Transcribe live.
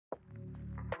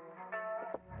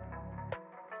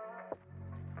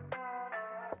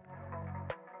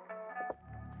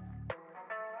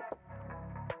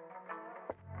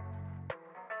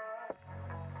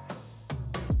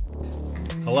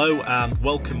Hello and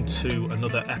welcome to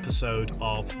another episode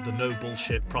of the No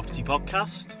Bullshit Property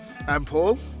Podcast. I'm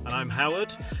Paul. And I'm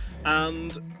Howard.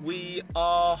 And we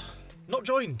are not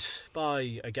joined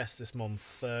by a guest this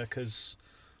month because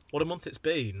what a month it's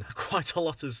been. Quite a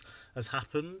lot has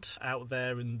happened out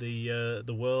there in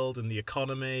the world and the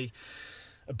economy.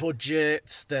 A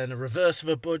budget, then a reverse of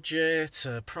a budget,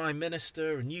 a prime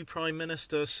minister, a new prime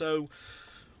minister. So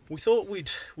we thought we'd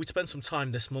spend some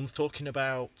time this month talking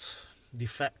about the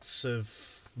effects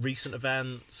of recent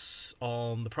events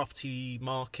on the property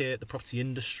market, the property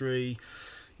industry,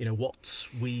 you know, what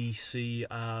we see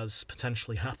as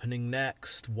potentially happening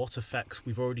next, what effects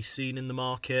we've already seen in the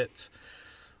market.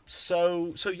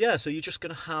 So you're just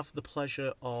going to have the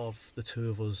pleasure of the two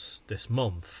of us this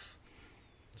month.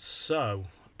 So,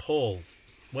 Paul,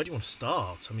 where do you want to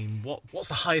start? I mean, what's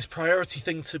the highest priority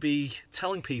thing to be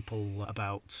telling people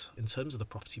about in terms of the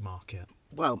property market?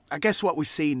 Well, I guess what we've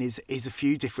seen is a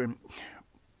few different,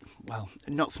 well,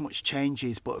 not so much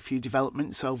changes, but a few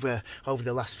developments over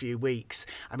the last few weeks.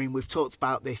 I mean, we've talked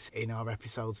about this in our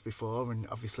episodes before, and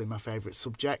obviously my favourite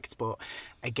subject, but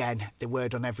again, the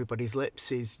word on everybody's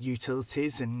lips is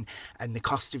utilities and the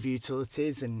cost of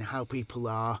utilities and how people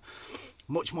are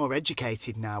much more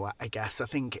educated now, I guess. I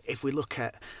think if we look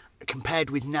at, compared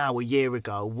with now a year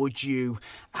ago, would you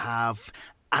have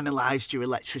analysed your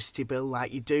electricity bill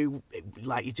like you do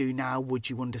now? Would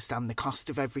you understand the cost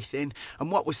of everything? And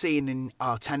what we're seeing in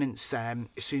our tenants, as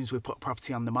soon as we put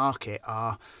property on the market,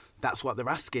 that's what they're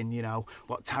asking, you know,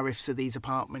 what tariffs are these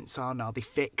apartments on? Are they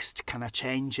fixed? Can I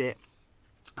change it?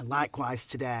 And likewise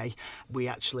today, we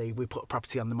put a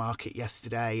property on the market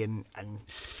yesterday, and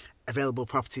available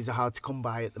properties are hard to come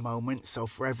by at the moment, so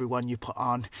for everyone you put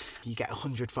on, you get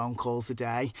 100 phone calls a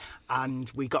day.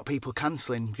 And we got people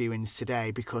cancelling viewings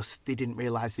today because they didn't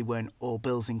realise they weren't all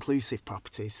bills inclusive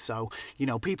properties. So, you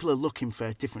know, people are looking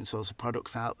for different sorts of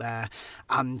products out there,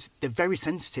 and they're very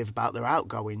sensitive about their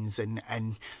outgoings and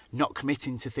not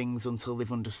committing to things until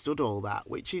they've understood all that,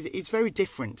 which is very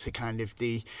different to kind of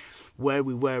where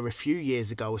we were a few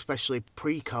years ago, especially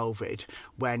pre-COVID,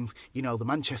 when, you know, the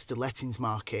Manchester lettings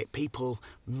market, people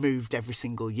moved every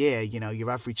single year. You know, your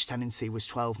average tenancy was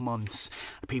 12 months.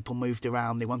 People moved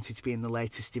around. They wanted to be in the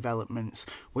latest developments.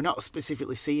 We're not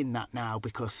specifically seeing that now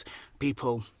because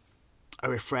people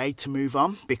are afraid to move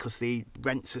on because the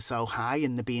rents are so high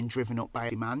and they're being driven up by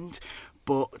demand.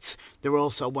 But they're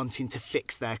also wanting to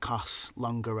fix their costs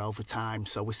longer over time.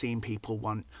 So we're seeing people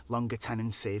want longer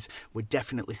tenancies. We're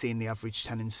definitely seeing the average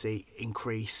tenancy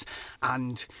increase.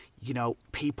 And, you know,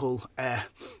 people are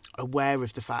aware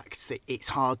of the fact that it's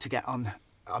hard to get on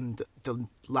the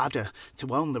ladder to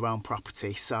own their own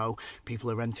property. So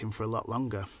people are renting for a lot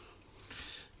longer.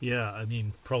 Yeah, I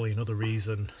mean, probably another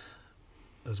reason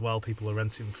as well people are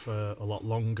renting for a lot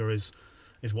longer is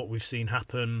what we've seen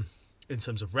happen in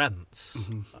terms of rents.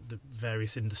 The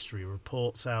various industry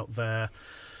reports out there,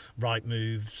 right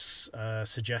moves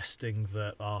suggesting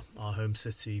that our home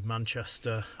city,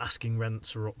 Manchester, asking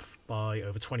rents are up by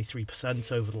over 23%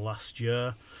 over the last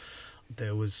year.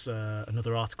 There was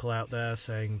another article out there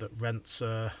saying that rents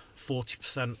are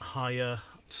 40% higher.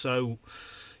 So,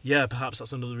 yeah, perhaps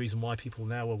that's another reason why people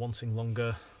now are wanting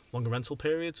longer rental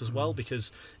periods as well,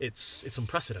 because it's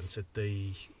unprecedented,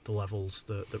 the levels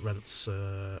that rents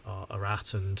are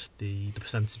at and the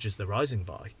percentages they're rising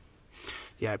by.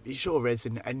 Yeah, it sure is.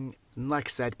 And like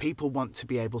I said, people want to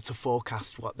be able to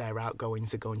forecast what their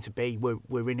outgoings are going to be.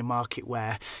 We're in a market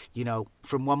where, you know,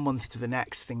 from one month to the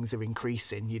next, things are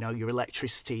increasing. You know, your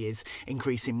electricity is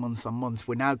increasing month on month.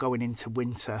 We're now going into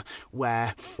winter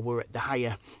where we're at the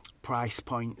higher price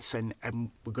points and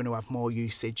we're going to have more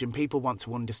usage, and people want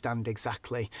to understand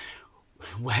exactly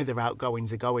where their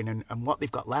outgoings are going and what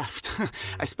they've got left,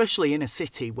 especially in a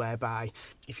city whereby,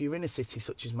 if you're in a city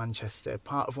such as Manchester,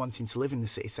 part of wanting to live in the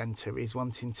city centre is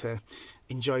wanting to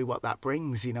enjoy what that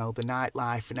brings, you know, the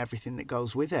nightlife and everything that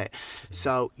goes with it.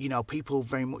 So, you know, people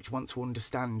very much want to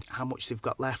understand how much they've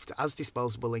got left as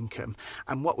disposable income.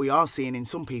 And what we are seeing in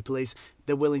some people is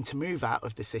they're willing to move out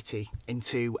of the city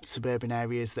into suburban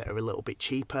areas that are a little bit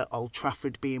cheaper, Old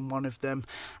Trafford being one of them,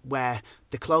 where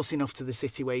they're close enough to the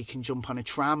city where you can jump on a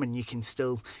tram and you can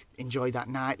still enjoy that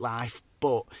nightlife,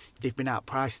 but they've been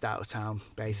outpriced out of town,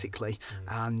 basically.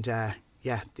 And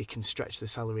yeah, they can stretch the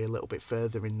salary a little bit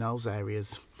further in those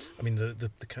areas. I mean, the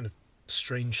kind of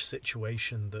strange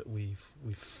situation that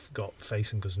we've got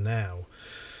facing us now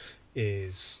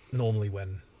is normally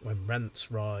when rents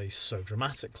rise so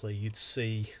dramatically, you'd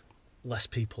see less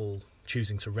people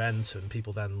choosing to rent and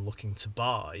people then looking to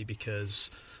buy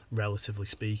because, relatively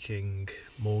speaking,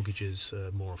 mortgages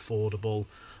are more affordable.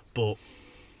 But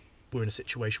we're in a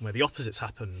situation where the opposite's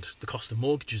happened. The cost of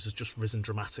mortgages has just risen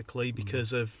dramatically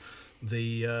because of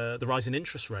the rise in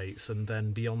interest rates, and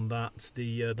then beyond that,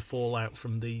 the fallout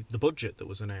from the budget that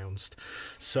was announced.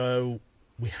 So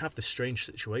we have this strange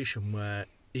situation where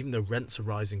even though rents are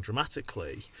rising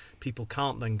dramatically, people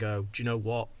can't then go, do you know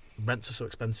what? Rents are so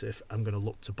expensive, I'm going to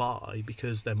look to buy,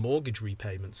 because their mortgage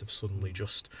repayments have suddenly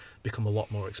just become a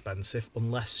lot more expensive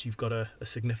unless you've got a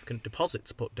significant deposit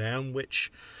to put down,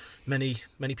 which many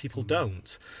people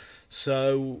don't.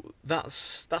 So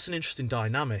that's an interesting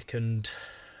dynamic, and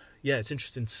yeah, it's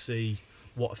interesting to see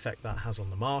what effect that has on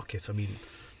the market. I mean,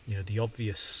 the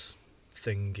obvious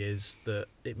thing is that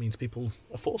it means people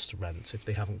are forced to rent if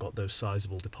they haven't got those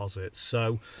sizable deposits.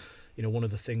 So one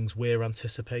of the things we're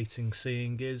anticipating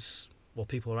seeing is, well,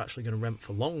 people are actually going to rent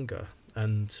for longer,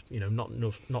 and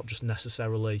not just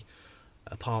necessarily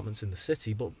apartments in the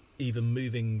city, but even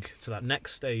moving to that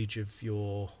next stage of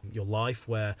your life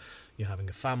where you're having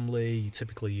a family.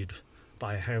 Typically you'd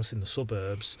buy a house in the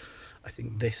suburbs. I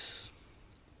think this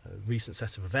recent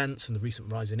set of events and the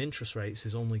recent rise in interest rates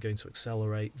is only going to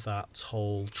accelerate that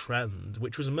whole trend,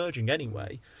 which was emerging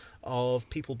anyway, of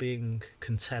people being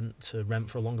content to rent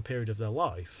for a longer period of their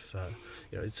life.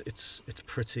 It's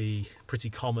pretty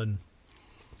common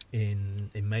in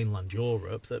mainland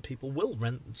Europe that people will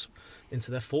rent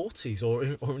into their 40s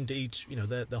or indeed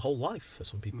their whole life. For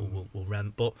some people will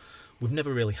rent, but we've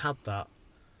never really had that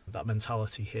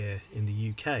mentality here in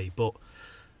the UK. But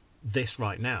this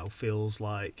right now feels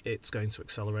like it's going to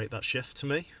accelerate that shift to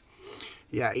me.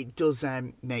 Yeah, it does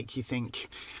make you think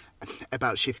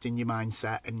about shifting your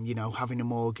mindset, and having a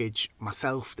mortgage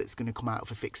myself that's going to come out of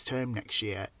a fixed term next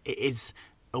year. It is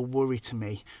a worry to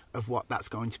me of what that's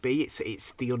going to be.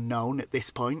 It's the unknown at this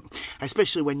point,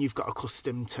 especially when you've got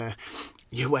accustomed to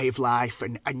your way of life,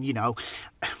 and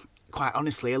quite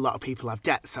honestly, a lot of people have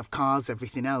debts, have cars,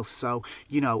 everything else. So,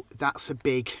 it's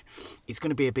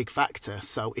going to be a big factor.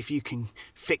 So if you can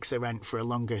fix a rent for a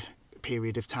longer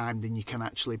period of time than you can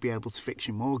actually be able to fix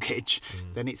your mortgage,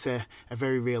 then it's a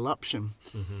very real option.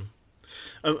 Mm-hmm.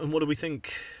 And what do we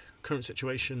think current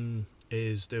situation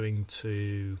is doing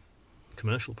to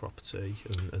commercial property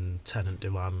and tenant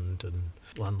demand and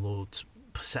landlords'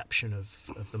 perception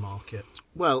of the market?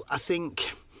 Well, I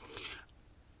think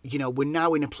we're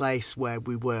now in a place where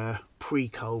we were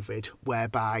pre-COVID,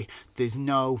 whereby there's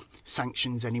no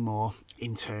sanctions anymore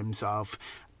in terms of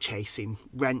chasing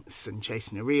rents and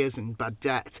chasing arrears and bad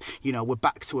debt. We're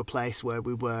back to a place where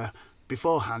we were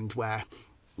beforehand, where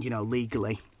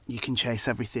legally you can chase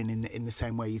everything in the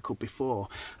same way you could before.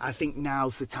 I think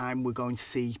now's the time we're going to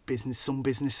see some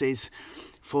businesses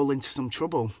fall into some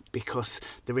trouble because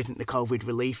there isn't the COVID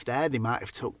relief there. They might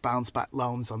have took bounce back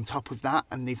loans on top of that,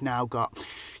 and they've now got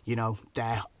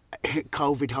their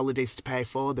COVID holidays to pay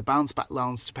for, the bounce back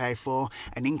loans to pay for,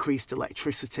 an increased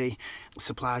electricity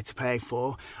supply to pay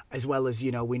for, as well as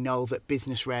we know that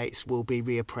business rates will be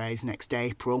reappraised next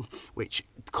April, which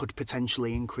could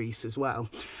potentially increase as well.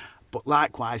 But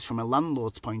likewise, from a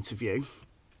landlord's point of view,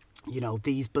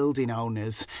 these building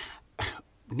owners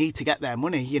need to get their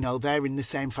money. They're in the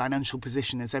same financial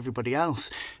position as everybody else.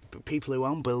 But people who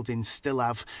own buildings still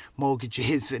have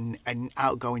mortgages and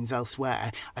outgoings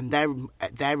elsewhere, and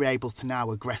they're able to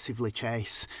now aggressively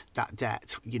chase that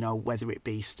debt, whether it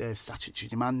be statutory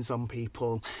demands on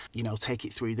people, take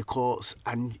it through the courts.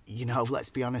 And, let's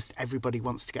be honest, everybody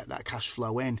wants to get that cash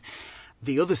flow in.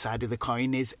 The other side of the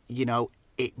coin is,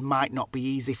 it might not be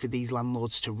easy for these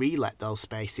landlords to re-let those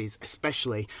spaces,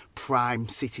 especially prime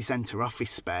city centre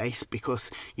office space, because,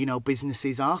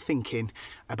 businesses are thinking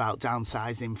about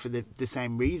downsizing for the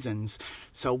same reasons.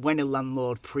 So when a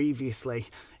landlord previously,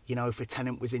 if a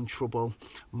tenant was in trouble,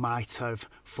 might have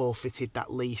forfeited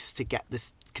that lease to get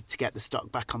the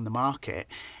stock back on the market,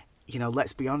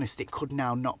 let's be honest, it could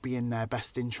now not be in their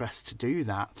best interest to do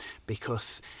that,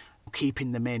 because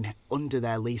keeping them in under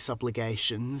their lease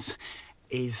obligations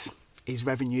is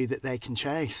revenue that they can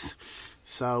chase.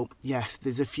 So yes,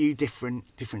 there's a few different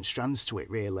strands to it,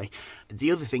 really.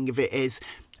 The other thing of it is,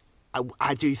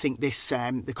 I do think this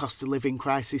the cost of living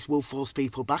crisis will force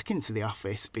people back into the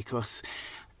office, because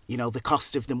the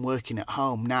cost of them working at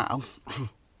home now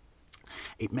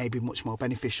it may be much more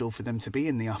beneficial for them to be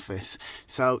in the office.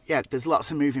 So yeah, there's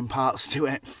lots of moving parts to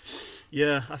it.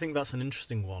 Yeah, I think that's an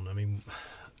interesting one. I mean,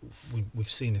 we've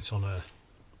seen it on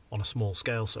a small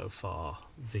scale so far,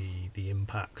 the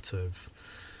impact of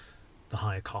the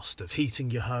higher cost of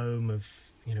heating your home, of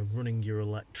running your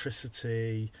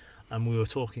electricity. And we were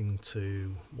talking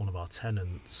to one of our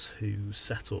tenants who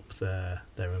set up their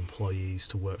employees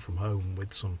to work from home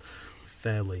with some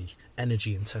fairly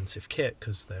energy intensive kit,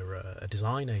 because they're a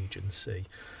design agency.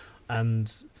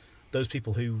 And those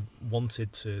people who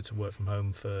wanted to work from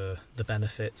home for the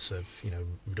benefits of,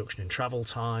 reduction in travel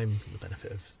time, the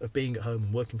benefit of being at home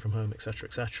and working from home,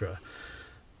 etc.,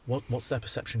 what's their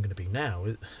perception going to be now?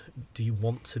 Do you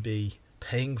want to be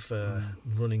paying for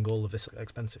running all of this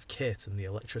expensive kit and the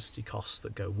electricity costs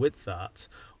that go with that?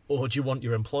 Or do you want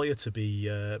your employer to be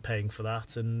paying for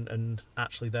that and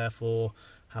actually therefore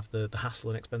have the hassle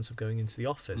and expense of going into the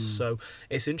office? So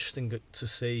it's interesting to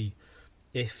see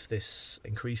if this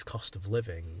increased cost of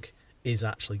living is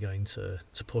actually going to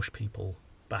push people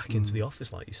back into the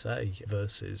office, like you say,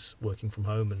 versus working from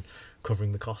home and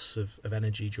covering the costs of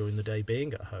energy during the day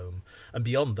being at home. And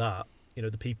beyond that,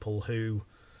 the people who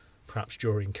perhaps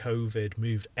during COVID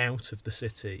moved out of the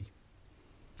city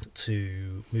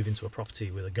to move into a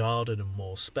property with a garden and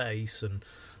more space, and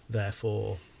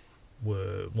therefore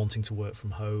were wanting to work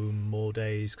from home more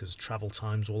days because travel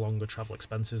times were longer, travel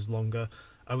expenses longer.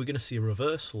 Are we going to see a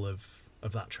reversal of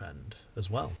that trend as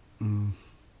well?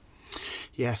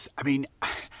 Yes, I mean,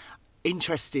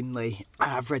 interestingly,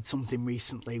 I've read something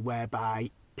recently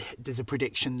whereby there's a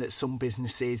prediction that some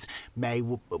businesses may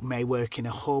work in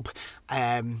a hub,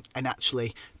 and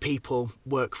actually people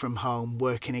work from home,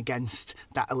 working against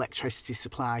that electricity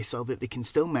supply, so that they can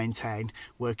still maintain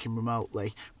working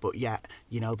remotely, but yet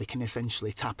they can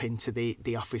essentially tap into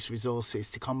the office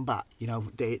resources to combat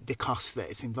the cost that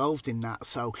is involved in that.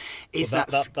 So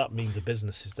that means a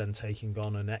business is then taking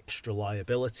on an extra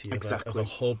liability of, exactly. of a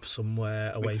hub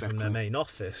somewhere away Exactly. from their main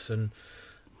office. And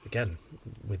again,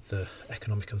 with the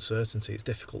economic uncertainty, it's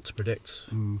difficult to predict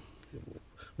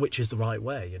which is the right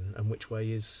way and which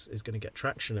way is going to get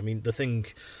traction. I mean, the thing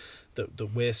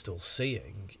that we're still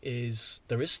seeing is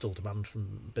there is still demand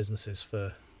from businesses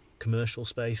for commercial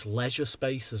space, leisure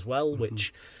space as well,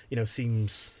 which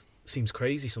seems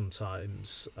crazy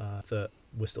sometimes, that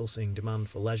we're still seeing demand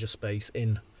for leisure space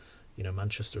in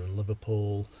Manchester and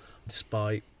Liverpool,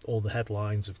 despite all the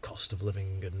headlines of cost of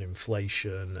living and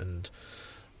inflation. And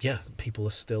people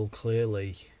are still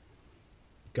clearly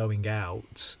going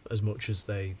out as much as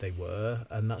they were,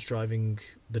 and that's driving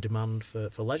the demand for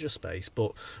leisure space.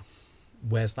 But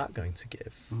where's that going to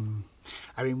give?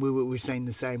 I mean, we were saying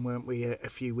the same, weren't we, a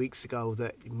few weeks ago,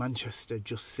 that Manchester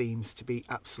just seems to be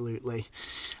absolutely,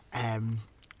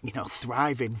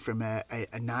 thriving from a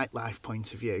nightlife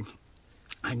point of view.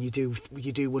 And you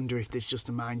do wonder if there's just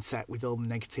a mindset with all the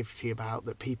negativity about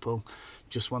that people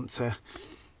just want to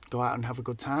go out and have a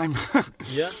good time.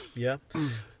 Yeah.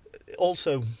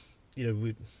 Also,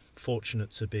 we're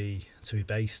fortunate to be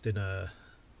based in a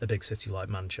big city like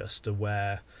Manchester,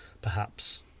 where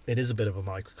perhaps it is a bit of a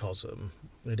microcosm,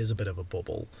 it is a bit of a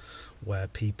bubble, where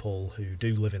people who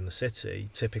do live in the city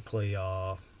typically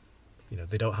are,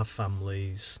 they don't have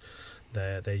families,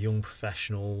 they're young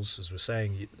professionals. As we're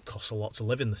saying, it costs a lot to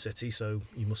live in the city, so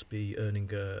you must be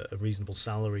earning a reasonable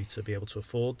salary to be able to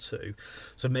afford to.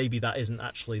 So maybe that isn't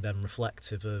actually then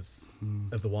reflective of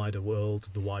the wider world,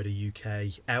 the wider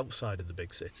UK outside of the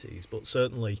big cities. But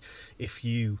certainly if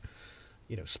you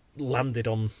landed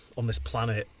on this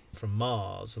planet from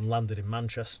Mars and landed in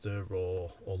Manchester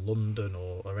or London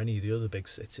or any of the other big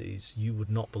cities, you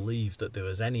would not believe that there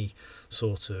was any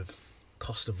sort of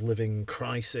cost of living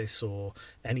crisis or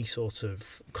any sort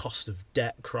of cost of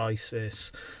debt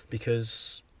crisis,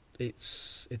 because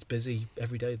it's busy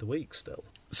every day of the week still.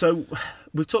 So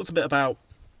we've talked a bit about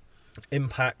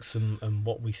impacts and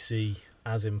what we see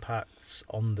as impacts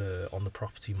on the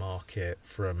property market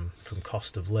from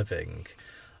cost of living.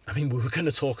 I mean, we were going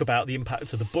to talk about the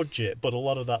impact of the budget, but a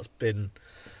lot of that's been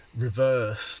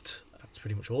reversed.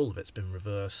 Pretty much all of it's been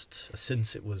reversed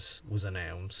since it was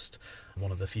announced.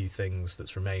 One of the few things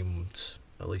that's remained,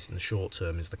 at least in the short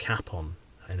term, is the cap on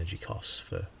energy costs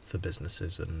for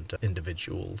businesses and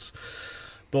individuals.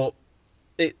 But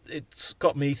it's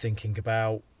got me thinking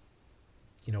about,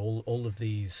 all of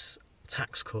these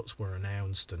tax cuts were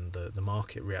announced and the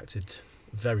market reacted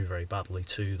very, very badly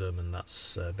to them, and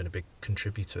that's been a big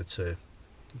contributor to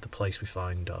the place we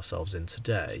find ourselves in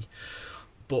today.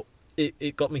 But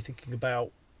it got me thinking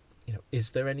about,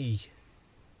 is there any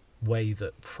way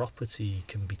that property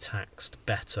can be taxed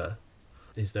better?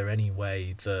 Is there any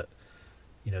way that,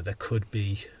 there could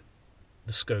be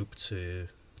the scope to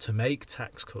make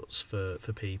tax cuts for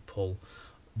people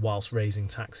whilst raising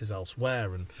taxes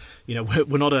elsewhere? And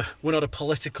we're not a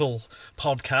political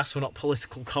podcast, we're not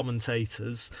political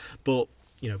commentators, but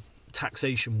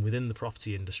taxation within the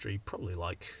property industry, probably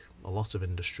like a lot of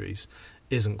industries,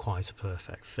 isn't quite a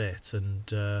perfect fit.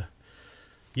 And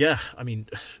I mean,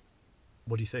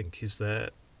 what do you think? Is there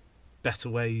better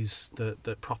ways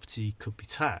that property could be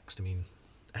taxed? I mean,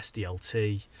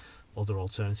 SDLT, other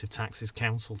alternative taxes,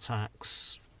 council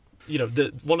tax.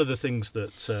 One of the things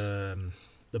that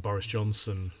Boris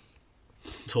Johnson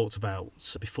talked about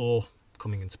before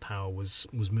coming into power was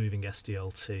moving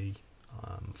SDLT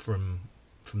from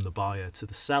the buyer to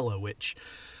the seller, which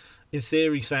in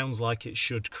theory sounds like it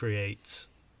should create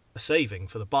a saving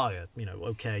for the buyer.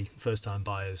 Okay, first-time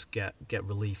buyers get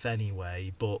relief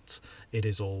anyway, but it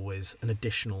is always an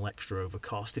additional extra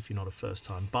overcost. If you're not a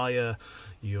first-time buyer,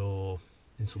 you're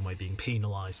in some way being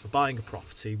penalised for buying a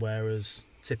property, whereas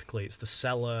typically it's the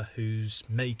seller who's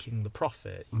making the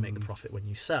profit. You make the profit when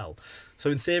you sell. So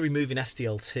in theory, moving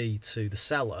SDLT to the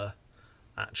seller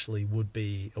actually would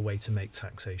be a way to make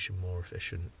taxation more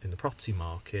efficient in the property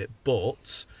market.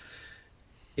 But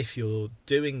if you're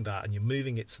doing that and you're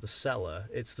moving it to the seller,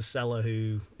 it's the seller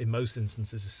who, in most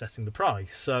instances, is setting the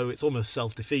price. So it's almost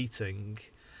self-defeating,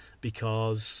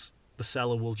 because the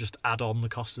seller will just add on the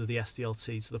cost of the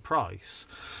SDLT to the price.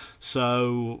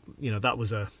 So, that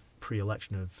was a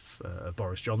pre-election of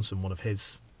Boris Johnson. One of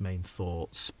his main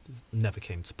thoughts never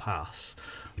came to pass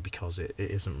because it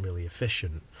isn't really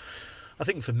efficient. I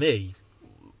think for me,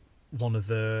 one of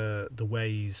the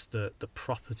ways that the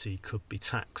property could be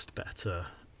taxed better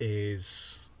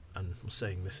is, and I'm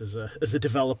saying this as a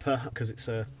developer because it's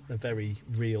a very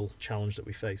real challenge that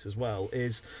we face as well,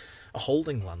 is a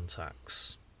holding land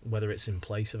tax, whether it's in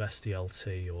place of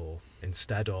SDLT or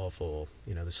instead of, or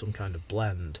there's some kind of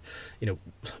blend.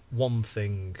 One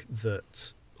thing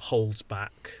that holds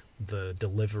back the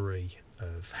delivery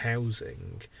of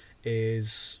housing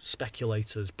is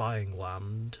speculators buying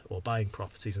land or buying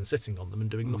properties and sitting on them and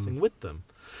doing nothing with them.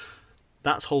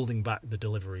 That's holding back the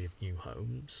delivery of new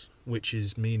homes, which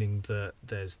is meaning that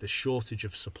there's this shortage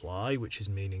of supply, which is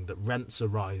meaning that rents are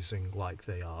rising like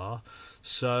they are.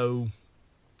 So,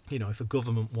 if a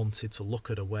government wanted to look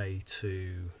at a way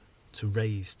to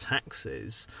raise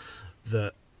taxes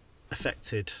that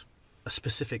affected a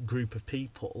specific group of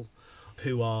people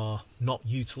who are not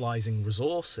utilising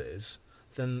resources,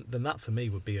 then that for me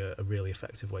would be a really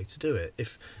effective way to do it.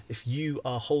 If you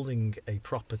are holding a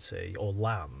property or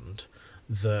land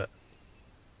that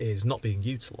is not being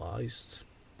utilised,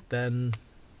 then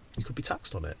you could be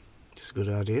taxed on it. It's a good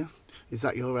idea. Is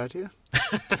that your idea?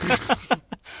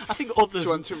 I think others... Do you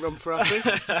want to run for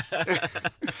office?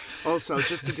 Also,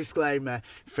 just a disclaimer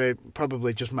for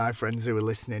probably just my friends who are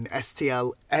listening,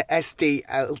 SDLT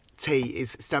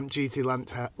is stamp duty land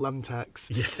tax.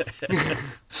 Yeah.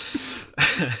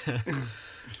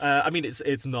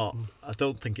 It's not. I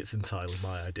don't think it's entirely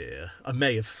my idea. I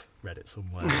may have read it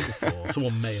somewhere before.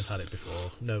 Someone may have had it before.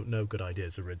 No good idea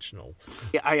is original.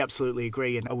 Yeah, I absolutely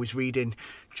agree. And I was reading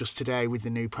just today with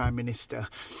the new Prime Minister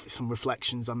some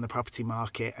reflections on the property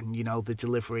market and, the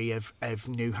delivery of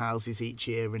new houses each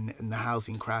year and the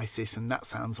housing crisis. And that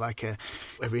sounds like a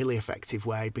really effective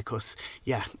way because,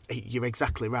 yeah, you're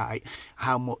exactly right.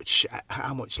 How much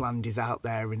land is out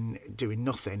there and doing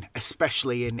nothing,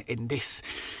 especially in this...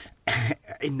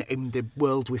 in the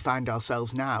world we find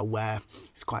ourselves now, where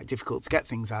it's quite difficult to get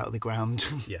things out of the ground.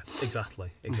 Yeah, exactly.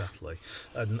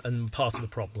 And part of the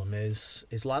problem is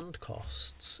land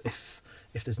costs. If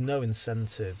there's no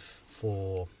incentive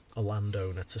for a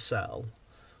landowner to sell,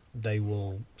 they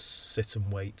will sit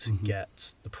and wait to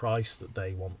get the price that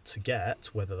they want to get,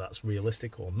 whether that's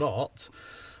realistic or not.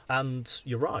 And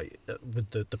you're right, with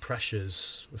the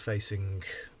pressures we're facing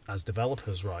as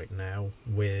developers right now,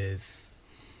 with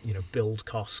build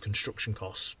costs, construction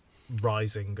costs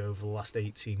rising over the last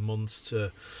 18 months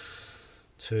to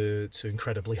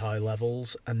incredibly high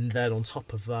levels, and then on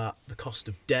top of that, the cost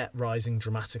of debt rising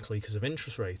dramatically because of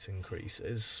interest rate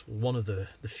increases. One of the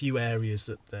few areas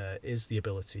that there is the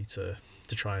ability to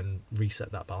try and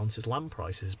reset that balance is land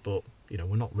prices, but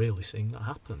we're not really seeing that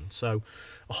happen. So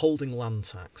a holding land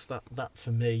tax, that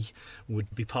for me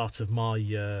would be part of my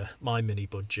mini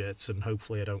budget, and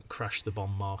hopefully I don't crash the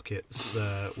bond markets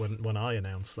when I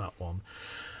announce that one.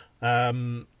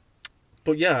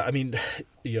 But yeah,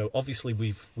 obviously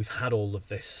we've had all of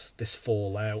this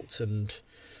fallout, and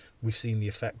we've seen the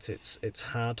effect it's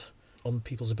had on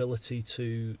people's ability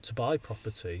to buy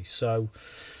property. So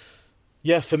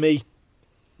yeah, for me,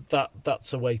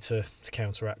 that's a way to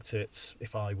counteract it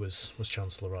if I was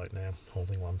Chancellor right now,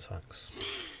 holding land tax.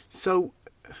 So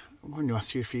I'm going to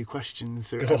ask you a few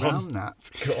questions around that.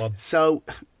 Go on. So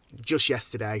just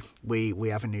yesterday, we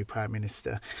have a new Prime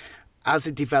Minister. As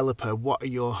a developer, what are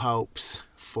your hopes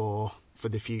for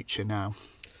the future now?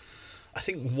 I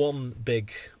think one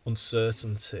big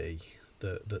uncertainty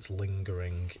that's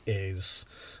lingering is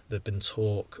there's been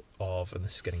talk of, and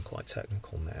this is getting quite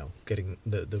technical now,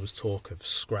 there was talk of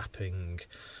scrapping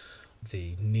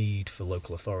the need for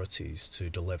local authorities to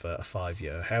deliver a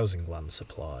 5-year housing land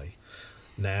supply.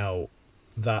 Now,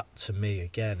 that to me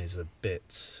again is a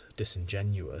bit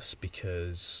disingenuous,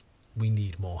 because we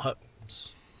need more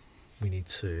homes. We need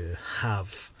to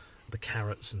have the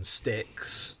carrots and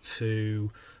sticks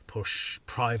to push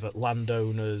private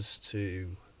landowners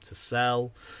to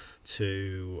sell,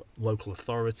 to local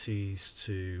authorities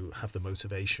to have the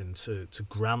motivation to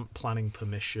grant planning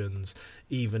permissions,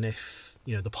 even if,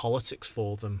 you know, the politics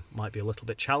for them might be a little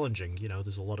bit challenging. You know,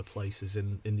 there's a lot of places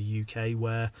in the UK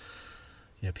where,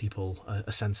 you know, people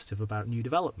are sensitive about new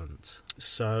development.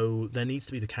 So there needs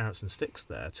to be the carrots and sticks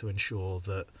there to ensure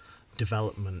that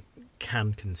development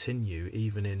can continue,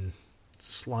 even in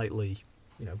slightly,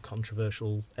 you know,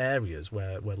 controversial areas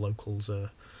where locals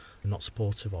are not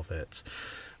supportive of it.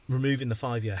 Removing the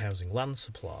 5-year housing land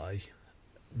supply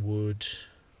would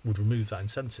remove that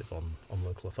incentive on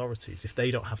local authorities. If they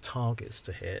don't have targets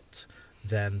to hit,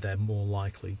 then they're more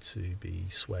likely to be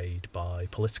swayed by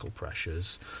political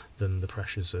pressures than the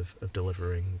pressures of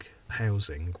delivering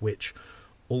housing, which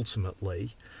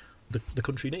ultimately the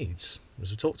country needs.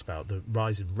 As we talked about, the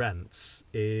rise in rents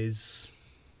is,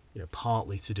 you know,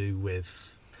 partly to do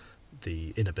with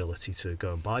the inability to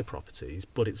go and buy properties,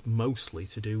 but it's mostly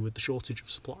to do with the shortage of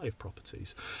supply of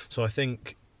properties. So I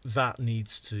think that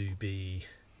needs to be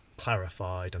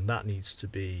clarified, and that needs to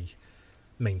be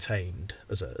maintained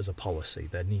as a policy.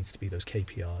 There needs to be those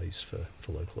KPIs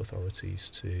for local authorities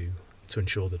to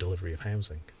ensure the delivery of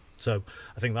housing. So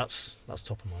I think that's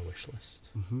top of my wish list.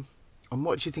 Mm-hmm. And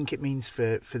what do you think it means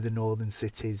for the northern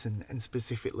cities and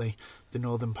specifically the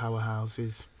northern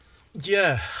powerhouses?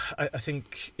 Yeah, I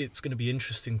think it's going to be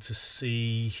interesting to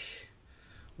see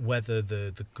whether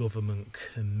the government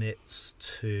commits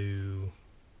to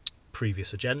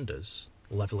previous agendas,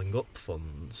 levelling up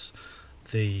funds,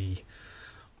 the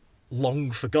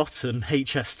long forgotten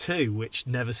HS2, which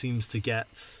never seems to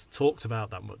get talked about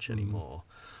that much anymore,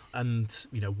 and,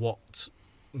 you know, what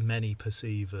many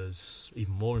perceive as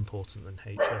even more important than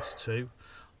HS2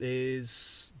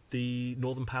 is the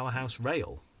Northern Powerhouse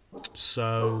Rail.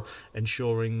 So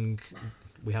ensuring,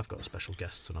 we have got a special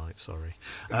guest tonight, sorry,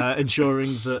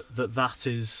 ensuring that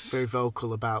is very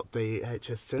vocal about the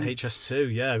HS2.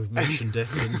 HS2, yeah, we've mentioned it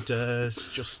and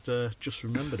just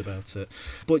remembered about it.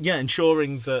 But yeah,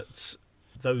 ensuring that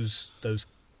those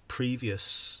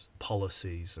previous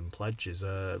policies and pledges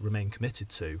remain committed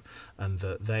to, and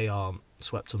that they aren't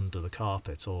swept under the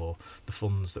carpet, or the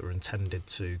funds that were intended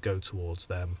to go towards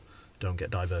them don't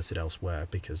get diverted elsewhere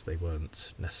because they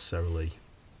weren't necessarily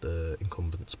the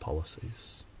incumbents'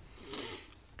 policies.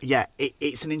 Yeah,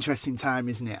 it's an interesting time,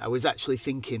 isn't it? I was actually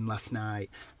thinking last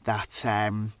night that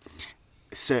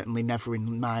certainly never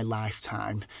in my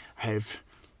lifetime have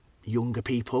younger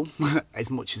people, as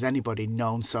much as anybody,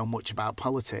 known so much about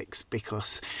politics,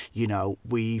 because, you know,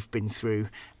 we've been through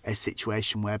a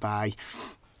situation whereby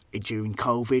during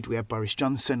COVID we had Boris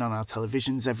Johnson on our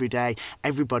televisions every day.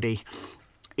 Everybody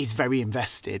is very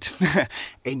invested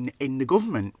in the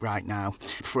government right now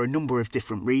for a number of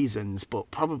different reasons, but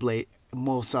probably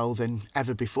more so than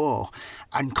ever before.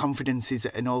 And confidence is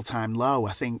at an all-time low.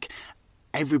 I think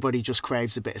everybody just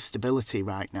craves a bit of stability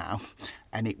right now,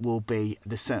 and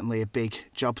there's certainly a big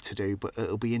job to do, but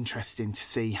it'll be interesting to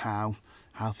see how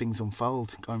things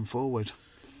unfold going forward.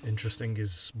 Interesting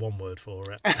is one word for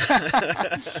it.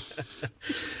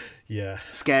 Yeah.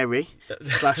 Scary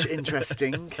 /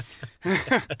 interesting.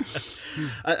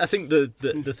 I think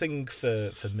the thing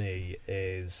for me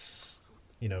is,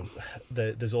 you know,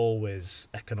 there's always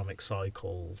economic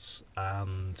cycles,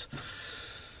 and,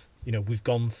 you know, we've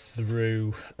gone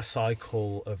through a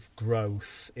cycle of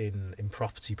growth in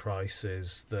property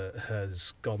prices that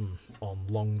has gone on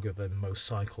longer than most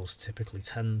cycles typically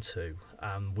tend to.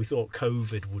 And we thought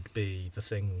COVID would be the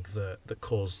thing that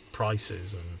caused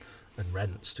prices and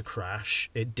rents to crash.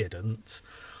 It didn't.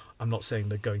 I'm not saying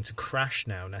they're going to crash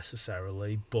now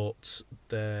necessarily, but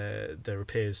there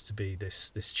appears to be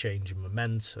this change in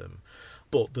momentum.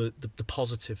 But the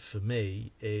positive for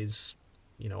me is,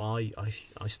 you know,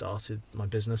 I started my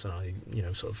business, and I, you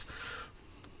know, sort of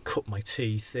cut my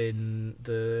teeth in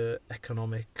the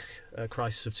economic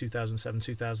crisis of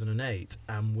 2007-2008,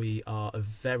 and we are a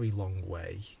very long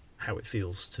way, how it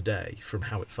feels today, from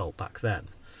how it felt back then.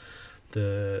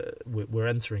 We're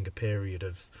entering a period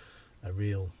of a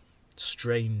real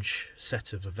strange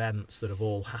set of events that have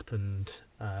all happened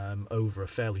over a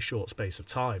fairly short space of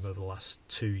time over the last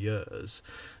 2 years,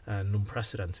 an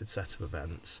unprecedented set of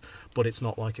events. But it's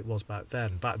not like it was back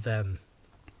then. Back then,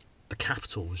 the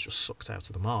capital was just sucked out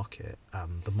of the market,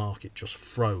 and the market just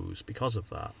froze because of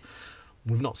that.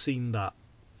 We've not seen that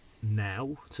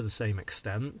now to the same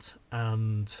extent,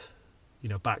 and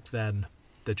back then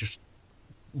there just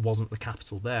wasn't the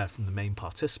capital there from the main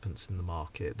participants in the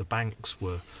market. The banks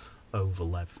were over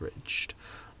leveraged.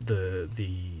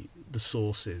 The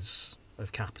sources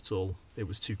of capital, it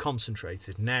was too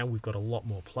concentrated. Now we've got a lot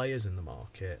more players in the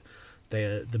market.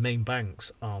 The main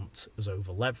banks aren't as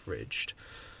over leveraged.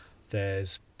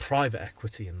 There's private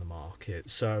equity in the market,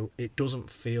 so it doesn't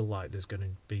feel like there's going to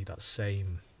be that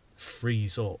same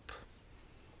freeze up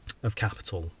of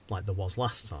capital like there was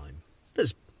last time.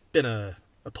 There's been a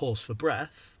pause for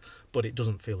breath, but it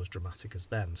doesn't feel as dramatic as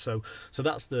then. So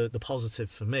that's the positive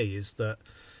for me, is that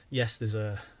yes, there's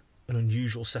an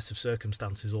unusual set of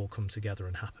circumstances all come together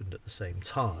and happened at the same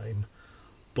time,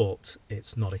 but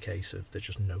it's not a case of there's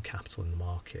just no capital in the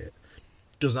market.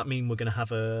 Does that mean we're going to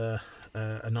have a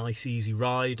nice easy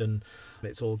ride and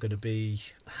it's all going to be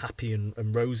happy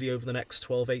and rosy over the next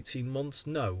 12-18 months?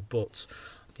 No, but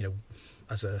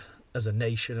as a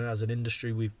nation and as an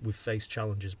industry, we've faced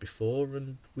challenges before,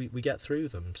 and we get through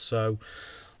them. So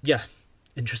yeah,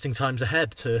 interesting times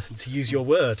ahead, to use your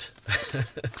word.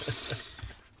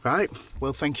 Right,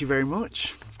 well, thank you very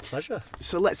much. Pleasure.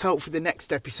 So let's hope for the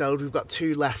next episode. We've got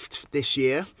 2 left this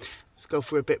year. Let's go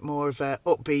for a bit more of an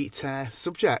upbeat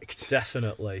subject.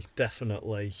 Definitely.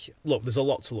 Look, there's a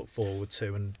lot to look forward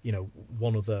to, and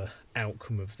one of the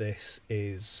outcome of this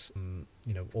is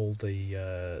all the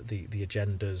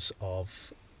agendas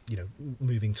of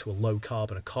moving to a low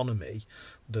carbon economy.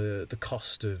 The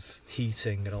cost of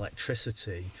heating and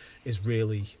electricity is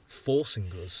really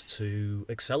forcing us to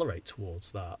accelerate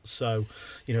towards that. So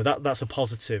that's a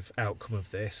positive outcome of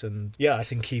this. And yeah, I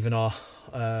think even our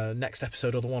next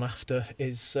episode or the one after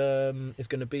is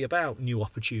going to be about new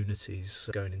opportunities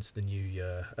going into the new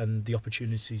year and the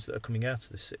opportunities that are coming out of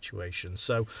this situation.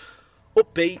 So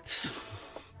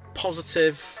upbeat,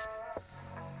 positive.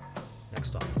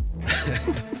 Next time.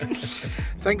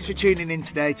 Thanks for tuning in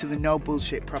today to the No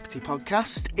Bullshit Property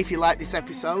Podcast. If you like this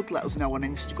episode, let us know on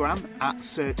Instagram at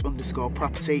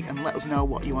CERT_property, and let us know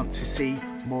what you want to see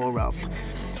more of.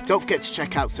 Don't forget to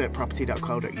check out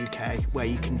certproperty.co.uk, where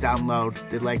you can download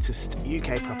the latest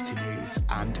UK property news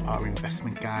and our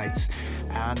investment guides.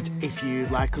 And if you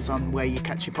like us on where you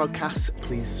catch your podcasts,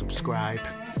 please subscribe.